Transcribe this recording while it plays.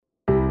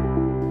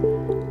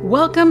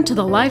Welcome to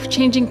the Life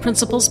Changing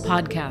Principles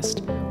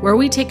podcast, where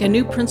we take a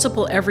new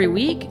principle every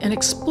week and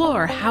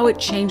explore how it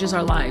changes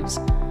our lives.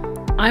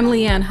 I'm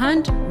Leanne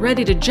Hunt,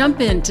 ready to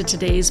jump into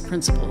today's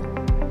principle.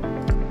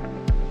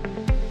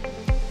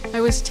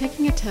 I was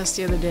taking a test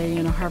the other day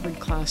in a Harvard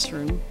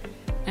classroom,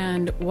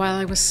 and while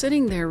I was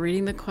sitting there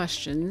reading the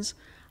questions,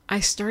 I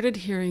started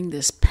hearing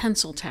this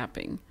pencil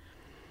tapping.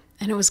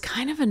 And it was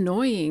kind of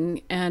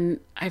annoying,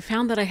 and I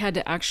found that I had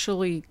to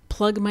actually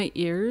plug my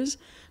ears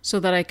so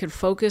that I could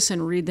focus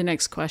and read the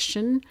next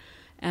question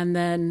and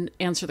then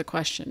answer the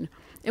question.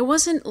 It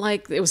wasn't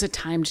like it was a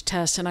timed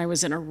test and I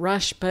was in a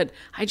rush, but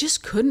I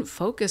just couldn't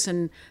focus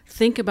and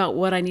think about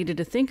what I needed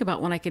to think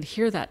about when I could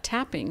hear that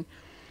tapping.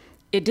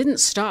 It didn't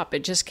stop.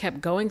 It just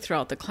kept going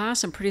throughout the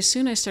class, and pretty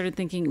soon I started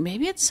thinking,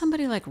 maybe it's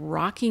somebody like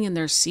rocking in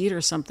their seat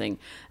or something.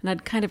 And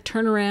I'd kind of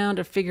turn around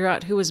to figure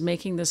out who was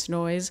making this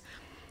noise.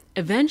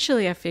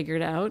 Eventually, I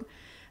figured out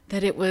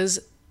that it was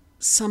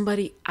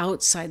somebody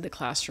outside the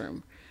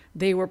classroom.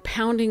 They were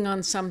pounding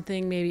on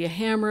something, maybe a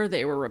hammer.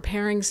 They were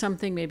repairing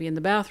something, maybe in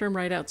the bathroom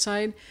right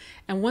outside.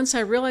 And once I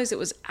realized it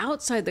was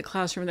outside the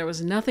classroom, there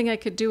was nothing I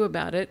could do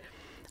about it.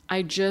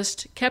 I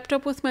just kept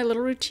up with my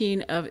little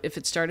routine of if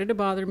it started to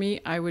bother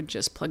me, I would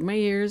just plug my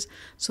ears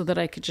so that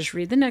I could just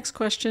read the next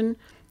question,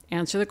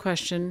 answer the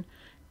question,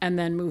 and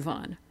then move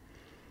on.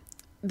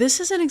 This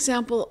is an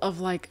example of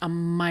like a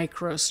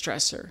micro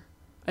stressor.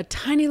 A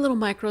tiny little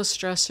micro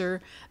stressor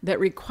that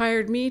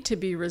required me to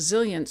be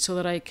resilient so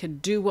that I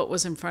could do what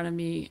was in front of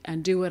me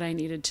and do what I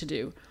needed to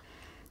do.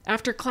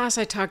 After class,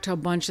 I talked to a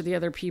bunch of the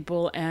other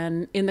people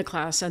and in the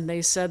class, and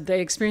they said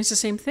they experienced the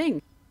same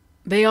thing.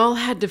 They all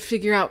had to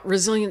figure out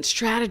resilient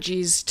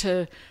strategies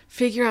to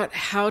figure out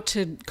how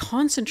to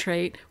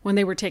concentrate when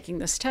they were taking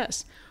this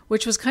test,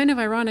 which was kind of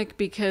ironic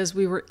because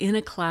we were in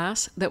a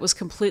class that was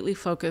completely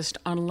focused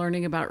on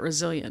learning about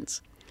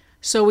resilience.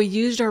 So we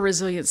used our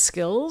resilience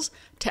skills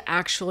to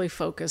actually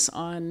focus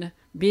on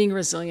being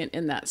resilient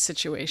in that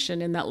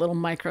situation, in that little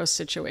micro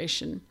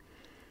situation.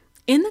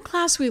 In the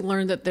class, we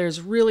learned that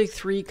there's really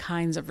three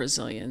kinds of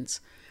resilience,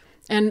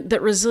 and that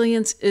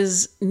resilience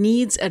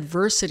needs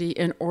adversity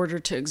in order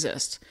to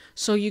exist.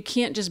 So you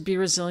can't just be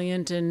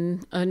resilient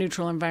in a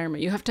neutral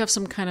environment. You have to have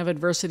some kind of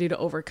adversity to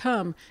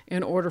overcome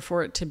in order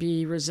for it to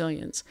be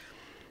resilience.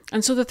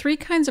 And so the three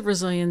kinds of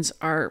resilience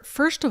are,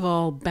 first of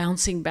all,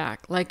 bouncing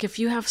back. Like if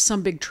you have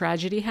some big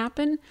tragedy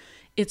happen,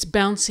 it's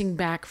bouncing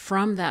back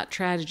from that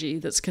tragedy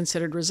that's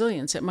considered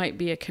resilience. It might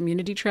be a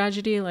community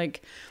tragedy,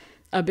 like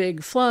a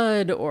big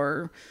flood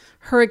or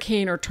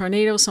hurricane or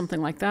tornado,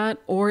 something like that.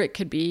 Or it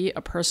could be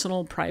a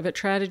personal, private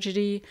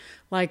tragedy,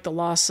 like the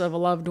loss of a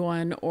loved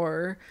one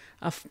or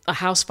a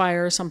house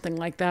fire or something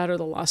like that, or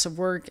the loss of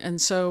work. And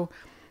so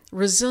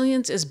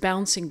resilience is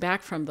bouncing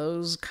back from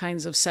those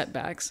kinds of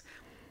setbacks.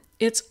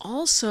 It's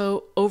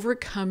also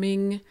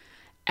overcoming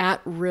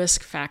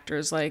at-risk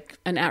factors, like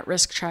an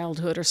at-risk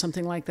childhood or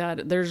something like that.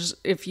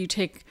 If you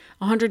take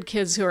 100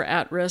 kids who are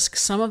at risk,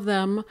 some of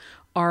them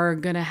are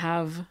going to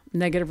have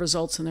negative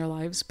results in their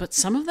lives, but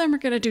some of them are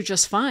going to do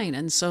just fine.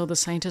 And so the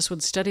scientists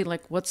would study,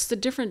 like, what's the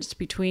difference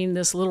between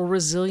this little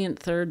resilient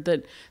third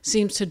that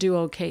seems to do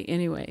okay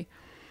anyway?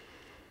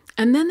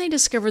 And then they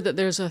discovered that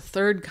there's a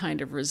third kind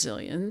of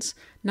resilience,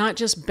 not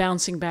just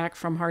bouncing back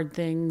from hard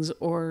things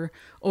or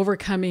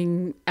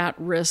overcoming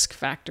at-risk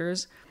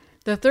factors.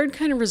 The third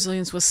kind of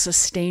resilience was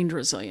sustained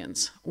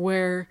resilience,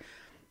 where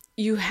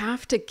you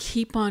have to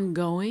keep on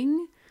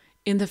going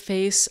in the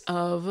face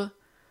of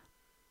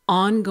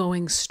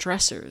ongoing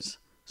stressors.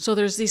 So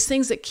there's these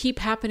things that keep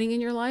happening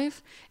in your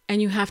life, and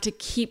you have to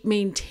keep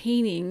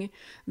maintaining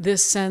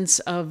this sense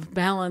of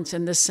balance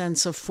and this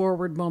sense of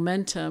forward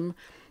momentum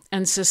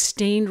and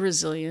sustained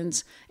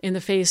resilience in the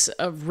face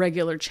of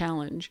regular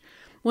challenge.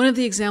 One of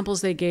the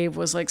examples they gave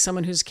was like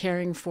someone who's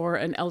caring for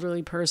an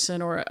elderly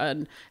person or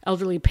an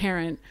elderly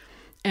parent,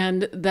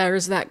 and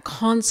there's that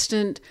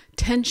constant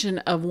tension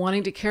of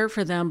wanting to care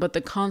for them, but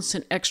the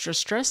constant extra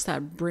stress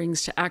that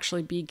brings to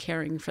actually be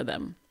caring for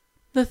them.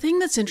 The thing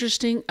that's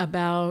interesting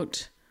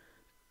about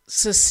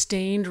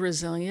sustained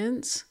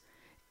resilience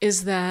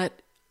is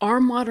that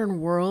our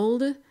modern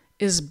world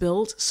is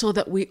built so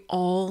that we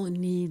all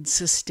need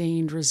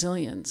sustained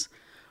resilience.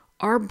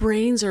 Our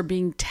brains are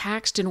being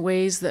taxed in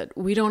ways that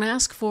we don't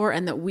ask for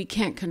and that we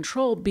can't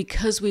control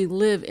because we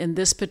live in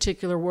this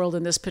particular world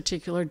in this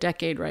particular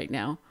decade right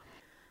now.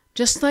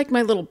 Just like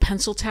my little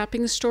pencil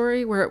tapping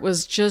story, where it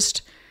was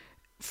just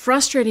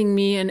frustrating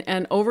me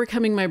and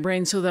overcoming my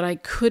brain so that I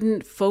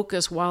couldn't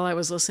focus while I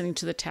was listening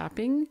to the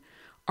tapping,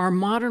 our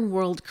modern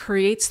world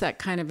creates that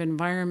kind of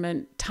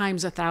environment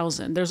times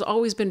 1,000. There's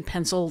always been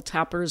pencil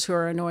tappers who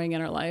are annoying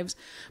in our lives,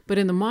 but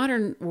in the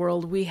modern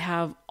world, we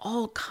have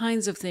all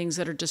kinds of things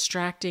that are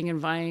distracting and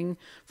vying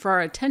for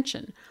our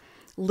attention.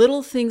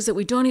 Little things that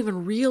we don't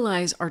even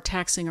realize are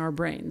taxing our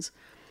brains.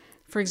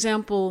 For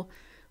example,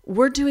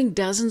 we're doing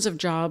dozens of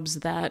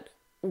jobs that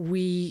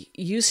we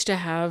used to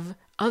have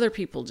other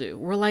people do.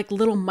 We're like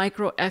little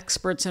micro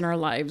experts in our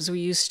lives. We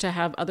used to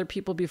have other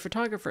people be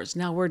photographers.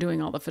 Now we're doing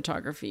all the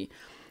photography.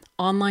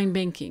 Online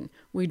banking.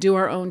 We do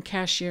our own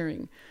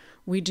cashiering.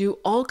 We do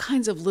all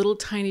kinds of little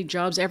tiny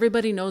jobs.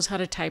 Everybody knows how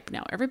to type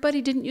now.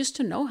 Everybody didn't used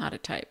to know how to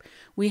type.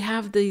 We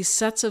have these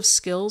sets of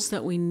skills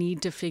that we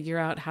need to figure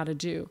out how to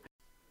do.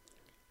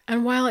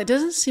 And while it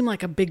doesn't seem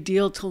like a big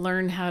deal to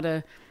learn how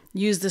to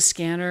use the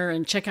scanner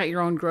and check out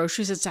your own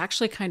groceries, it's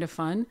actually kind of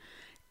fun.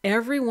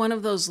 Every one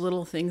of those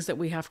little things that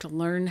we have to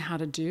learn how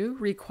to do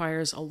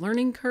requires a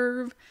learning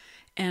curve,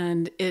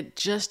 and it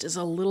just is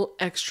a little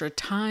extra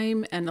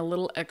time and a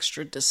little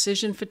extra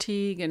decision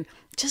fatigue and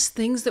just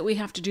things that we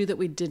have to do that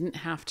we didn't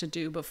have to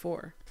do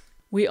before.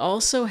 We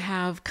also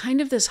have kind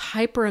of this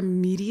hyper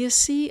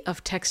immediacy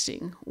of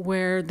texting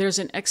where there's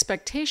an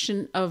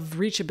expectation of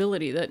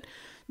reachability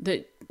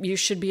that you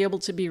should be able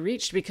to be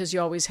reached because you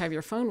always have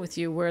your phone with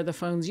you, where the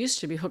phones used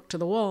to be hooked to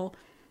the wall.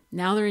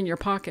 Now they're in your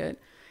pocket.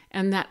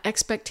 And that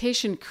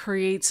expectation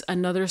creates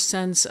another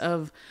sense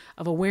of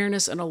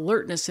awareness and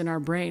alertness in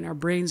our brain. Our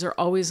brains are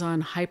always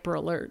on hyper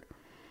alert.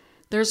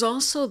 There's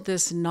also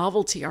this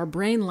novelty. Our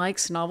brain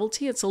likes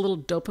novelty. It's a little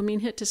dopamine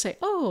hit to say,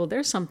 oh,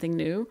 there's something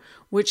new,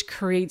 which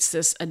creates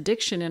this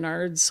addiction in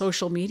our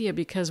social media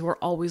because we're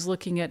always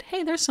looking at,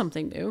 hey, there's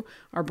something new.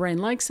 Our brain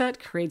likes that,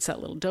 creates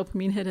that little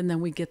dopamine hit, and then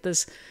we get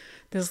this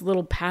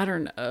little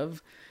pattern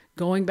of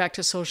going back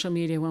to social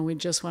media when we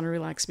just want to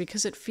relax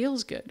because it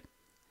feels good.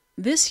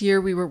 This year,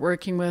 we were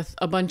working with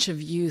a bunch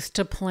of youth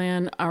to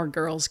plan our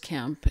girls'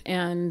 camp.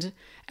 And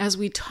as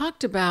we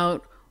talked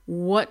about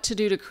what to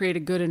do to create a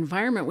good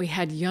environment, we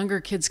had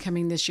younger kids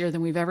coming this year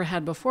than we've ever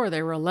had before.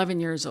 They were 11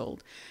 years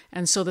old.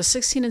 And so the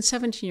 16 and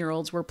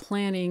 17-year-olds were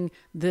planning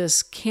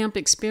this camp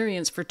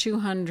experience for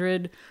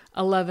 200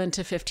 11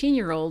 to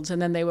 15-year-olds,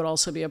 and then they would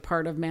also be a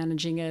part of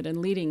managing it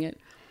and leading it.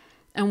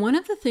 And one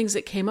of the things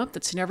that came up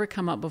that's never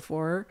come up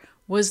before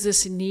was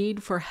this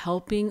need for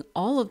helping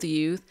all of the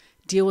youth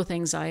deal with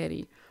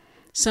anxiety.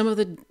 Some of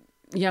the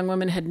young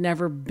women had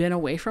never been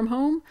away from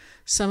home.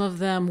 Some of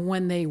them,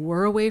 when they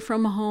were away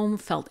from home,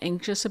 felt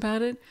anxious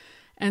about it.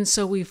 And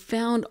so we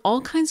found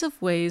all kinds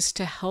of ways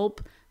to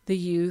help the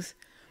youth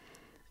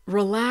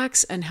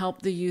relax and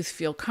help the youth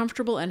feel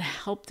comfortable and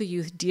help the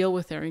youth deal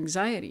with their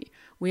anxiety.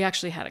 We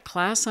actually had a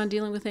class on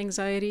dealing with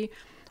anxiety.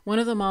 One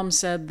of the moms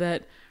said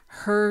that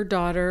her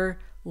daughter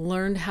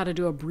learned how to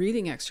do a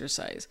breathing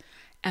exercise.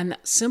 And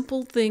that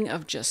simple thing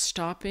of just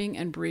stopping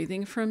and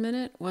breathing for a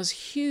minute was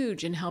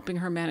huge in helping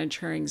her manage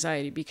her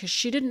anxiety because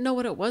she didn't know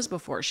what it was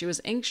before. She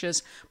was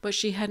anxious, but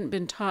she hadn't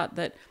been taught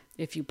that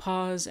if you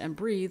pause and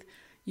breathe,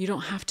 you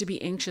don't have to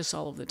be anxious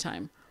all of the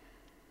time.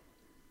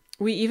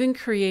 We even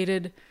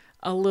created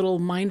a little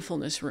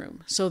mindfulness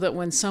room so that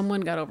when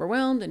someone got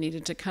overwhelmed and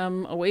needed to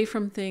come away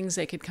from things,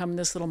 they could come in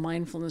this little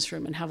mindfulness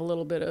room and have a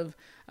little bit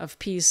of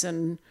peace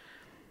and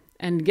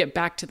get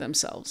back to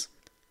themselves.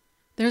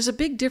 There's a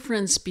big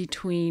difference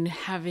between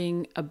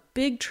having a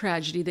big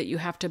tragedy that you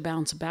have to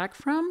bounce back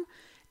from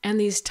and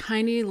these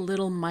tiny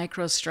little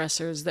micro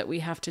stressors that we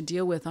have to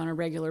deal with on a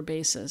regular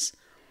basis.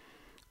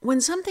 When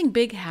something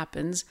big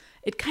happens,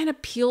 it kind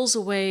of peels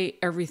away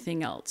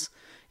everything else.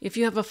 If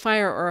you have a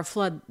fire or a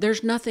flood,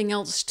 there's nothing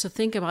else to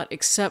think about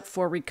except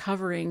for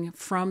recovering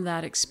from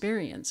that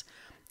experience.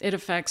 It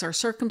affects our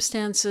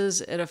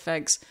circumstances, it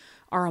affects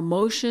our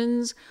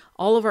emotions,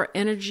 all of our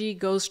energy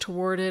goes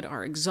toward it,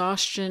 our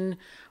exhaustion,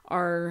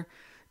 our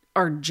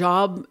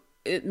job,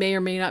 it may or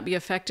may not be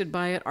affected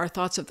by it, our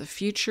thoughts of the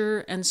future.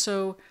 And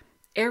so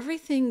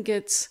everything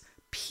gets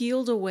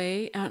peeled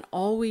away, and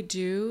all we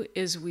do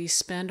is we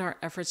spend our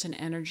efforts and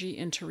energy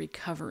into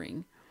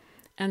recovering.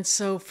 And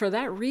so for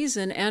that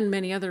reason, and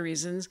many other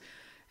reasons,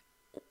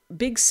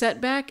 big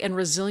setback and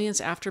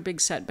resilience after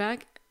big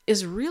setback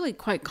is really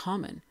quite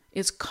common.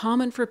 It's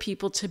common for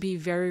people to be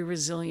very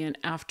resilient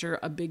after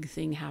a big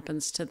thing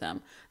happens to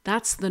them.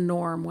 That's the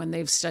norm when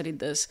they've studied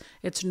this.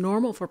 It's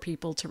normal for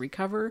people to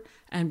recover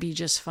and be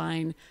just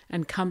fine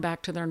and come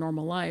back to their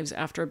normal lives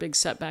after a big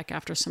setback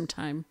after some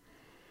time.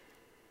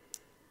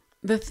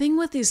 The thing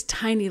with these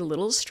tiny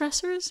little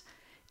stressors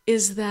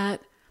is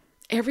that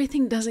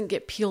everything doesn't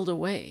get peeled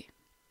away.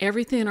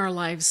 Everything in our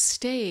lives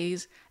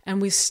stays,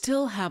 and we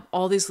still have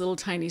all these little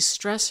tiny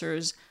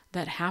stressors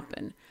that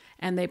happen.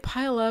 And they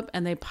pile up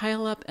and they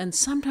pile up, and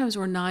sometimes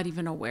we're not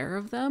even aware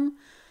of them.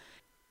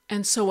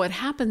 And so what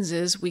happens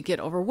is we get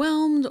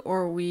overwhelmed,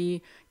 or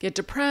we get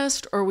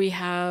depressed, or we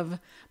have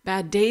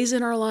bad days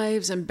in our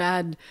lives and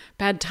bad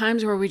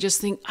times where we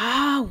just think,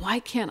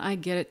 why can't I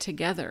get it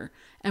together?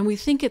 And we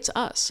think it's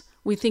us.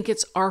 We think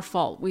it's our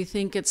fault. We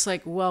think it's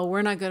like, well,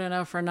 we're not good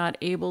enough or not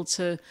able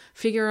to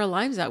figure our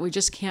lives out. We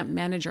just can't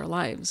manage our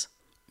lives.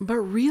 But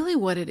really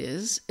what it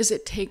is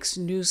it takes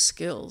new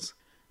skills.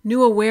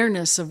 New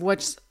awareness of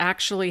what's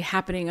actually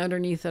happening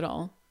underneath it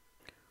all.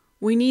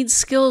 We need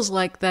skills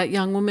like that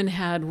young woman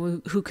had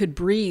who could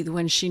breathe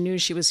when she knew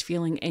she was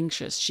feeling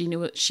anxious. She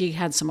knew she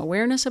had some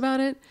awareness about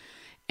it,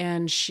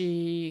 and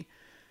she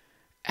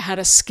had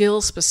a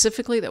skill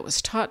specifically that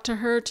was taught to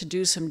her to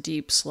do some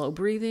deep, slow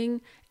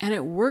breathing, and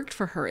it worked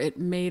for her. It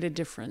made a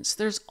difference.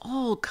 There's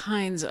all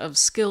kinds of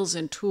skills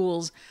and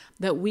tools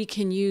that we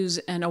can use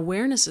and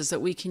awarenesses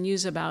that we can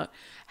use about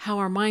how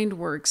our mind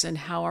works and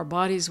how our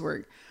bodies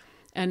work,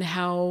 and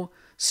how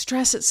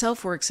stress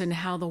itself works and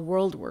how the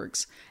world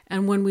works.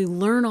 And when we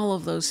learn all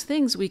of those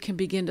things, we can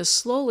begin to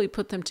slowly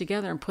put them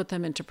together and put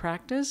them into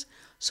practice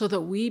so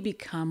that we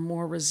become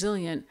more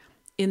resilient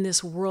in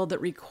this world that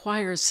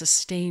requires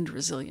sustained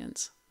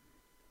resilience.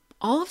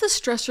 All of the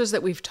stressors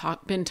that we've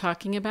been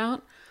talking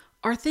about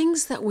are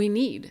things that we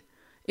need.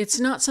 It's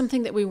not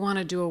something that we want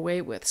to do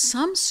away with.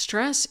 Some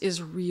stress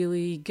is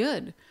really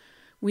good.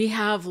 We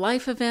have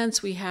life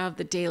events, we have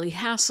the daily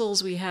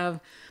hassles, we have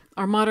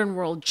our modern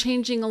world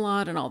changing a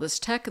lot and all this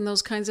tech and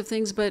those kinds of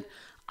things, but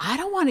I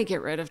don't want to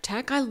get rid of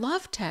tech. I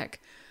love tech.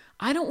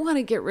 I don't want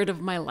to get rid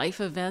of my life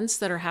events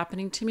that are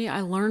happening to me.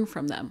 I learn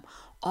from them.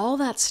 All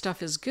that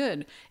stuff is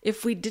good.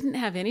 If we didn't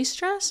have any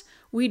stress,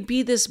 we'd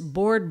be this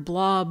bored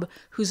blob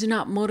who's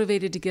not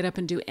motivated to get up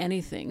and do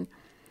anything.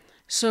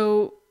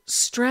 So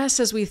stress,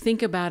 as we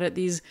think about it,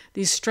 these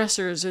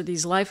stressors or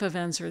these life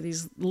events or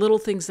these little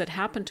things that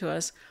happen to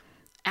us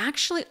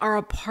actually are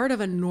a part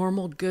of a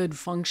normal, good,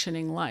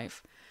 functioning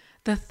life.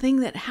 The thing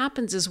that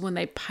happens is when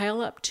they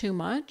pile up too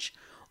much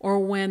or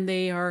when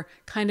they are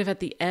kind of at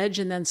the edge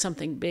and then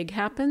something big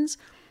happens,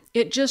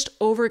 it just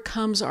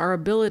overcomes our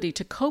ability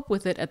to cope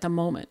with it at the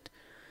moment.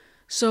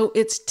 So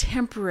it's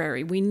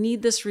temporary. We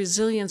need this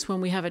resilience when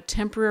we have a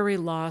temporary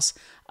loss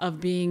of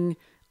being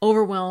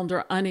overwhelmed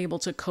or unable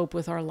to cope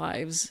with our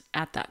lives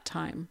at that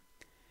time.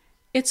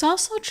 It's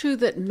also true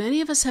that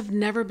many of us have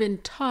never been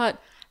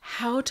taught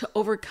how to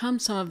overcome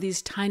some of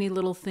these tiny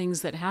little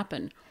things that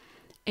happen.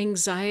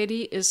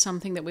 Anxiety is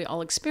something that we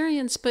all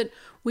experience, but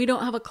we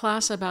don't have a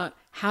class about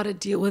how to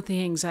deal with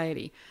the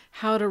anxiety,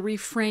 how to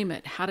reframe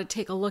it, how to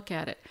take a look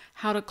at it,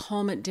 how to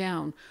calm it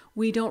down.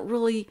 We don't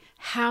really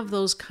have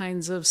those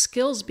kinds of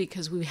skills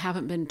because we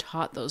haven't been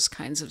taught those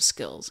kinds of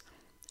skills,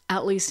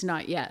 at least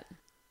not yet.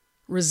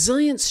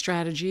 Resilience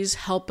strategies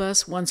help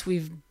us once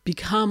we've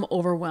become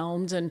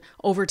overwhelmed and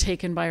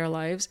overtaken by our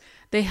lives.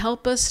 They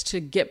help us to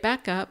get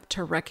back up,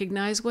 to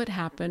recognize what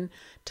happened,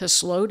 to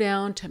slow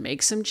down, to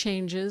make some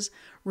changes.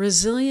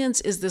 Resilience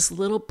is this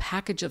little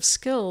package of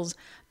skills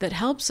that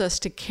helps us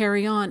to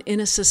carry on in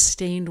a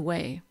sustained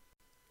way.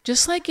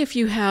 Just like if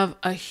you have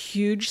a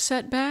huge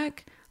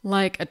setback,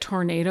 like a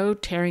tornado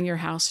tearing your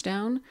house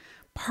down,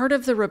 part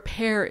of the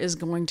repair is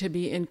going to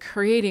be in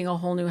creating a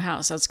whole new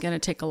house. That's going to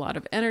take a lot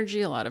of energy,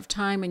 a lot of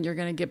time, and you're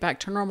going to get back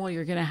to normal.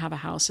 You're going to have a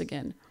house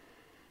again.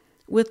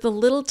 With the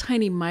little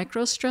tiny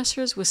micro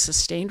stressors with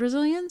sustained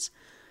resilience,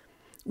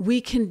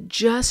 we can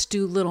just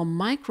do little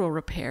micro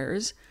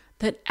repairs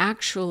that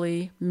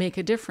actually make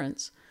a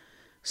difference.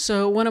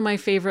 So one of my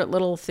favorite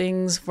little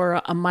things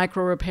for a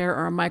micro repair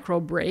or a micro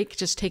break,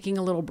 just taking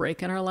a little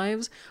break in our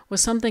lives,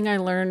 was something I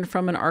learned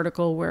from an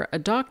article where a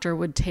doctor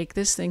would take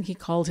this thing he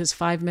called his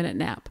 5-minute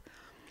nap.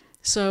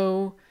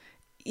 So,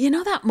 you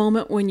know that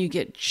moment when you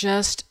get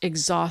just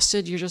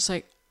exhausted, you're just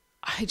like,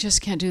 I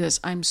just can't do this.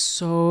 I'm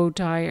so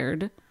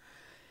tired.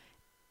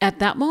 At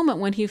that moment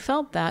when he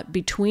felt that,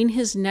 between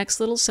his next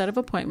little set of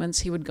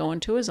appointments, he would go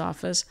into his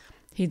office,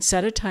 he'd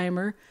set a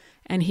timer,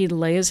 and he'd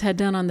lay his head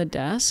down on the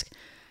desk,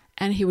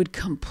 and he would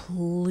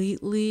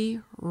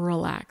completely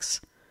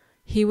relax.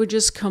 He would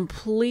just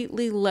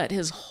completely let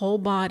his whole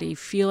body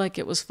feel like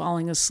it was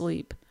falling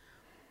asleep.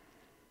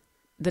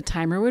 The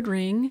timer would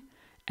ring,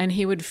 and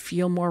he would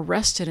feel more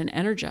rested and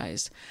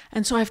energized.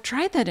 And so I've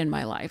tried that in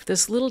my life,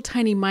 this little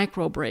tiny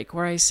micro break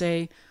where I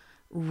say,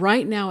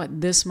 right now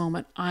at this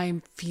moment,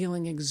 I'm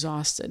feeling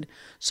exhausted.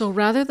 So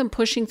rather than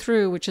pushing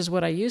through, which is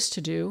what I used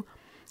to do,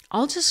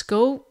 I'll just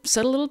go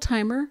set a little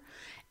timer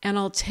and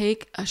I'll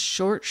take a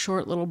short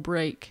little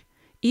break.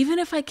 Even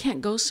if I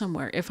can't go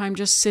somewhere, if I'm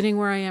just sitting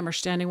where I am or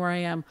standing where I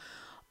am,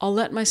 I'll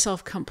let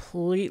myself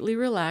completely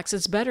relax.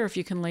 It's better if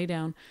you can lay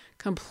down,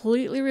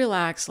 completely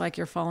relax like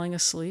you're falling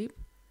asleep.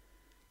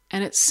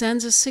 And it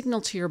sends a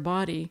signal to your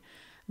body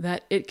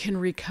that it can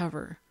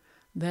recover,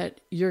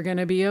 that you're going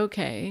to be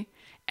okay.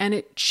 And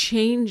it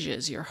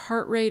changes your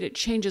heart rate. It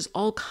changes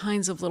all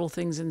kinds of little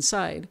things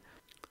inside.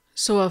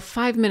 So a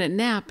 5-minute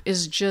nap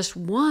is just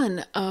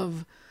one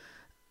of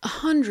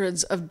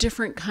hundreds of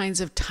different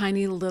kinds of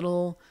tiny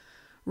little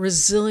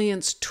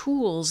resilience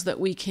tools that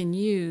we can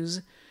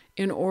use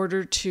in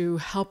order to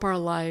help our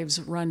lives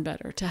run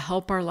better, to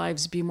help our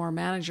lives be more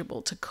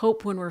manageable, to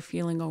cope when we're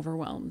feeling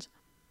overwhelmed.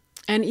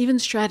 And even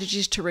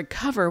strategies to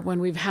recover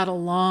when we've had a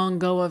long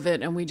go of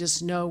it and we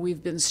just know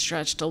we've been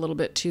stretched a little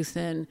bit too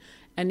thin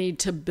and need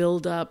to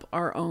build up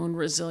our own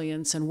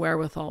resilience and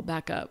wherewithal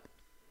back up.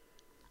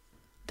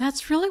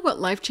 That's really what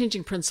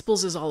Life-Changing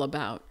Principles is all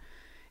about.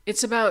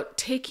 It's about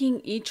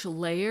taking each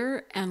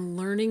layer and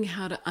learning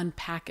how to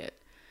unpack it,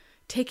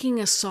 taking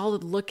a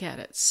solid look at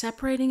it,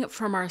 separating it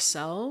from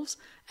ourselves,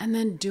 and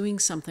then doing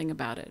something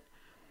about it.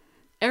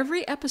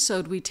 Every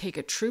episode, we take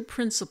a true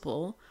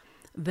principle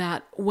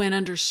that, when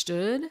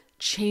understood,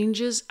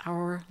 changes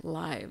our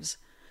lives.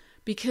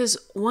 Because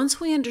once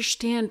we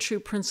understand true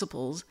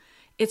principles,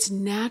 it's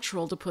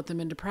natural to put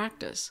them into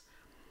practice.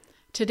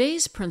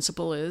 Today's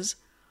principle is,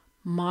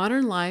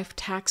 modern life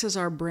taxes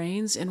our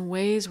brains in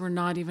ways we're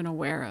not even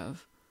aware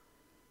of.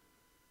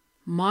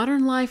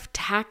 Modern life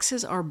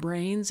taxes our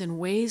brains in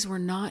ways we're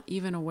not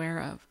even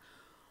aware of.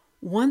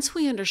 Once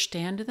we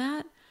understand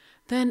that,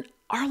 then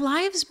our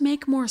lives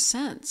make more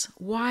sense.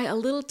 Why a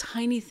little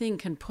tiny thing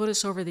can put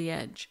us over the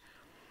edge.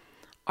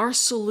 Our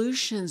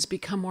solutions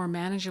become more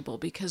manageable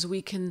because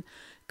we can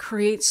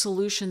create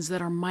solutions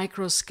that are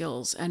micro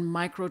skills and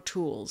micro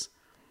tools.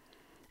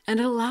 And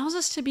it allows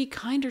us to be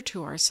kinder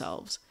to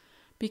ourselves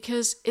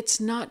because it's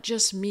not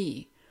just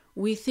me.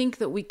 We think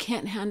that we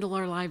can't handle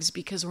our lives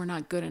because we're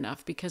not good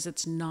enough, because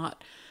it's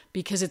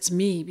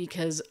me,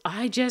 because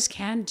I just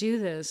can't do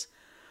this.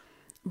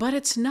 But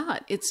it's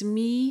not. It's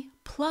me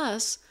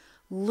plus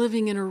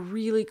living in a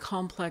really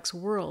complex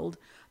world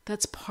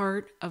that's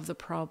part of the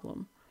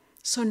problem.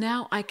 So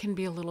now I can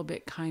be a little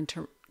bit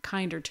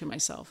kinder to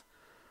myself.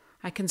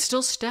 I can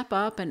still step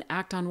up and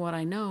act on what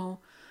I know,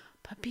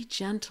 but be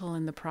gentle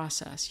in the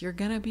process. You're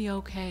going to be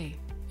okay.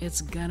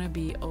 It's going to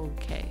be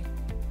okay.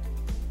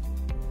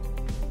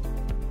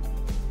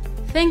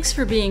 Thanks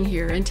for being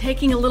here and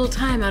taking a little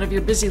time out of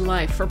your busy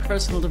life for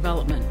personal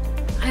development.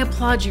 I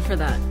applaud you for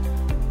that.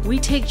 We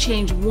take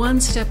change one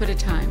step at a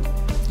time.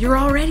 You're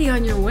already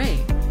on your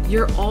way.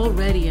 You're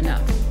already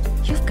enough.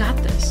 You've got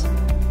this.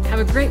 Have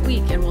a great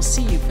week, and we'll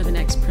see you for the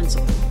next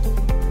principle.